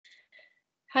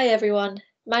Hi everyone,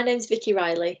 my name's Vicki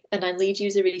Riley and I'm lead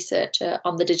user researcher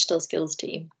on the digital skills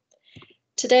team.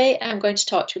 Today I'm going to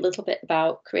talk to you a little bit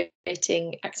about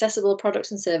creating accessible products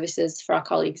and services for our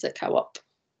colleagues at Co-op.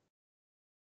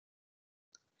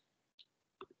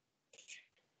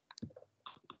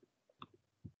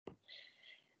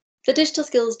 The digital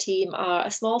skills team are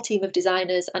a small team of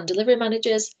designers and delivery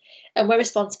managers, and we're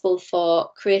responsible for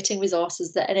creating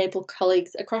resources that enable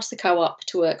colleagues across the Co-op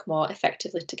to work more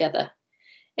effectively together.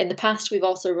 In the past, we've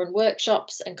also run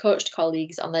workshops and coached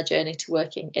colleagues on their journey to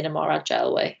working in a more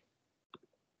agile way.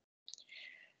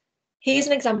 Here's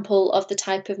an example of the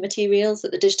type of materials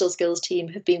that the digital skills team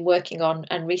have been working on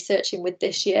and researching with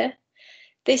this year.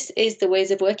 This is the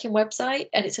Ways of Working website,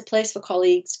 and it's a place for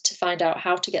colleagues to find out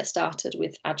how to get started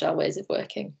with agile ways of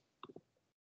working.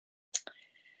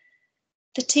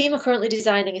 The team are currently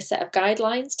designing a set of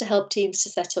guidelines to help teams to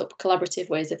set up collaborative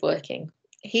ways of working.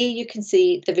 Here you can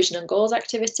see the vision and goals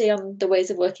activity on the Ways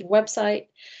of Working website,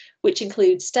 which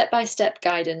includes step-by-step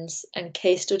guidance and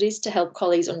case studies to help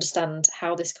colleagues understand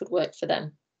how this could work for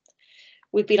them.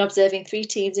 We've been observing 3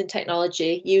 teams in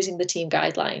technology using the team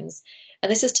guidelines,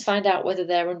 and this is to find out whether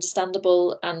they're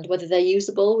understandable and whether they're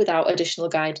usable without additional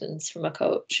guidance from a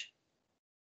coach.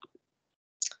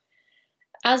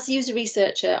 As user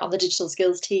researcher on the digital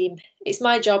skills team, it's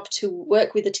my job to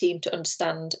work with the team to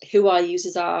understand who our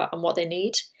users are and what they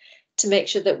need, to make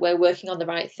sure that we're working on the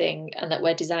right thing and that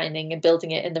we're designing and building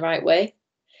it in the right way.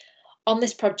 On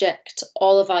this project,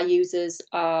 all of our users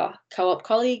are Co-op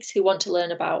colleagues who want to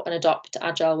learn about and adopt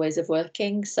agile ways of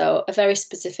working, so a very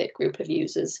specific group of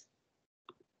users.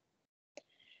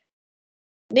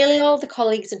 Nearly all the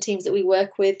colleagues and teams that we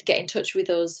work with get in touch with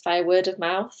us via word of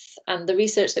mouth, and the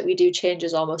research that we do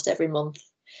changes almost every month.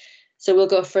 So we'll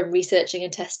go from researching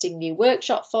and testing new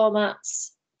workshop formats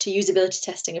to usability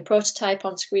testing a prototype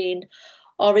on screen,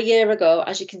 or a year ago,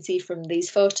 as you can see from these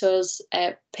photos,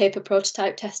 paper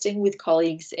prototype testing with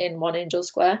colleagues in One Angel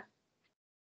Square.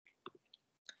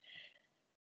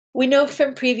 We know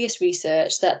from previous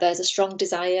research that there's a strong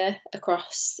desire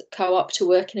across Co-op to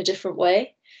work in a different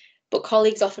way, but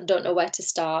colleagues often don't know where to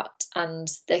start and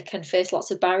they can face lots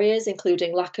of barriers,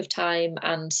 including lack of time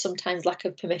and sometimes lack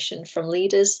of permission from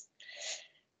leaders.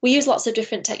 We use lots of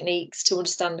different techniques to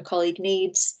understand the colleague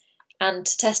needs and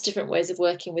to test different ways of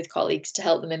working with colleagues to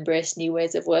help them embrace new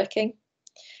ways of working.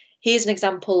 Here's an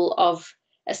example of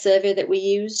a survey that we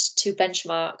used to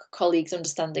benchmark colleagues'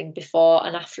 understanding before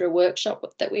and after a workshop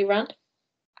that we ran.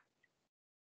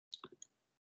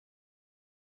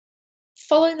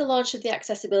 Following the launch of the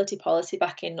accessibility policy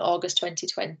back in August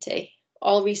 2020,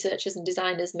 all researchers and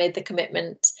designers made the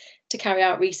commitment to carry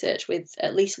out research with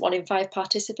at least 1 in 5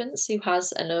 participants who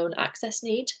has a known access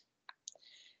need.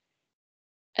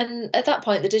 And at that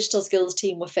point, the digital skills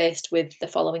team were faced with the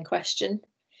following question: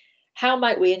 how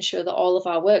might we ensure that all of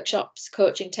our workshops,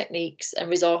 coaching techniques and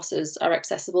resources are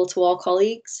accessible to all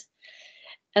colleagues?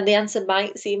 And the answer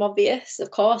might seem obvious.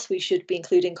 Of course, we should be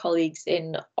including colleagues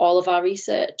in all of our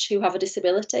research who have a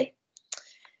disability.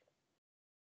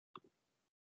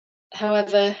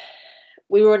 However,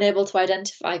 we were unable to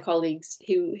identify colleagues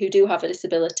who do have a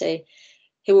disability,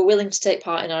 who were willing to take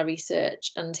part in our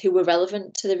research and who were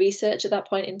relevant to the research at that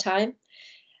point in time.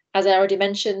 As I already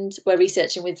mentioned, we're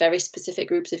researching with very specific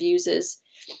groups of users,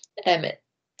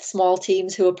 small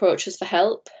teams who approach us for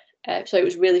help. So it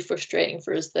was really frustrating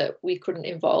for us that we couldn't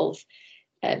involve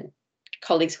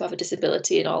colleagues who have a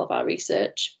disability in all of our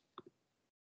research.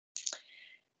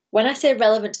 When I say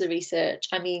relevant to the research,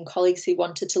 I mean colleagues who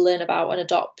wanted to learn about and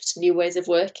adopt new ways of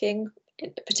working,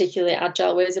 particularly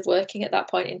agile ways of working at that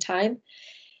point in time.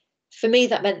 For me,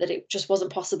 that meant that it just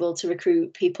wasn't possible to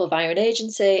recruit people via an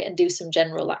agency and do some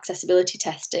general accessibility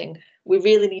testing. We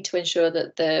really need to ensure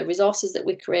that the resources that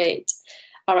we create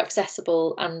are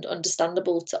accessible and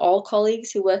understandable to all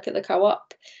colleagues who work at the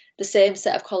Co-op, the same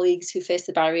set of colleagues who face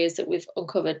the barriers that we've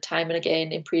uncovered time and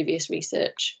again in previous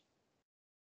research.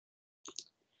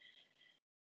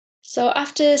 So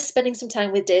after spending some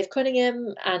time with Dave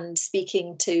Cunningham and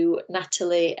speaking to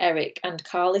Natalie, Eric and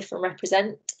Carly from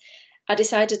Represent, I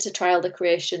decided to trial the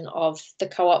creation of the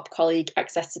Co-op Colleague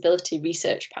Accessibility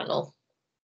Research Panel.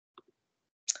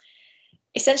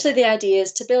 Essentially, the idea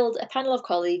is to build a panel of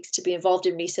colleagues to be involved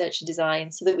in research and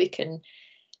design so that we can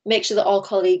make sure that all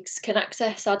colleagues can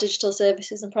access our digital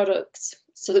services and products,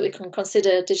 so that we can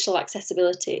consider digital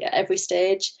accessibility at every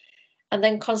stage, and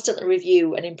then constantly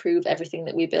review and improve everything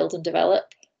that we build and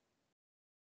develop.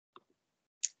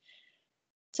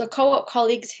 So Co-op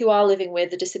colleagues who are living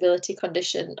with a disability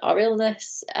condition or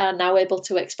illness are now able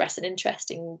to express an interest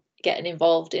in getting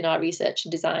involved in our research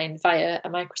and design via a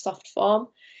Microsoft form.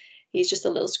 Here's just a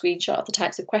little screenshot of the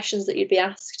types of questions that you'd be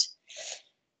asked.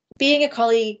 Being a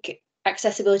colleague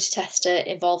accessibility tester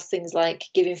involves things like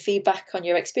giving feedback on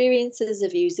your experiences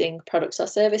of using products or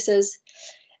services.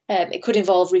 It could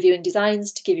involve reviewing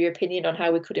designs to give your opinion on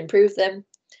how we could improve them.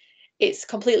 It's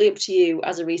completely up to you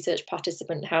as a research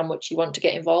participant how much you want to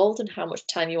get involved and how much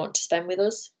time you want to spend with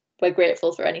us. We're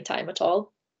grateful for any time at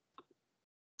all.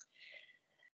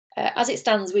 As it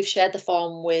stands, we've shared the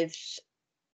form with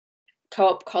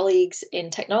co-op colleagues in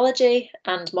technology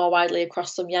and more widely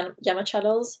across some Yammer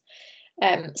channels.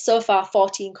 So far,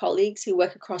 14 colleagues who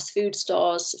work across food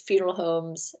stores, funeral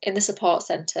homes, in the support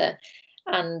centre,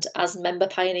 and as member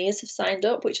pioneers have signed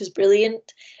up, which is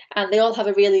brilliant. And they all have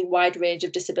a really wide range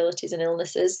of disabilities and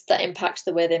illnesses that impact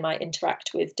the way they might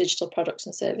interact with digital products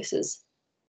and services.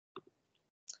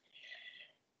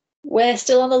 We're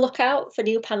still on the lookout for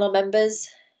new panel members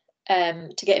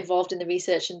to get involved in the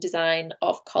research and design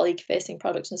of colleague-facing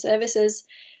products and services.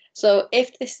 So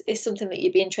if this is something that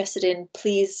you'd be interested in,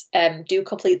 please do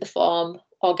complete the form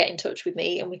or get in touch with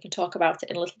me and we can talk about it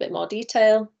in a little bit more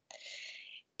detail.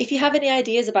 If you have any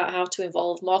ideas about how to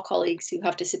involve more colleagues who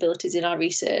have disabilities in our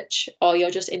research, or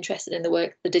you're just interested in the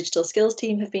work the digital skills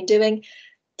team have been doing,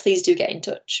 please do get in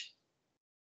touch.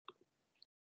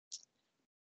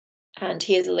 And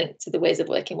here's a link to the Ways of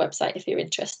Working website if you're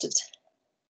interested.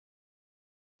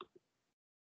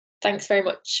 Thanks very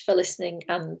much for listening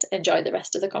and enjoy the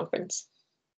rest of the conference.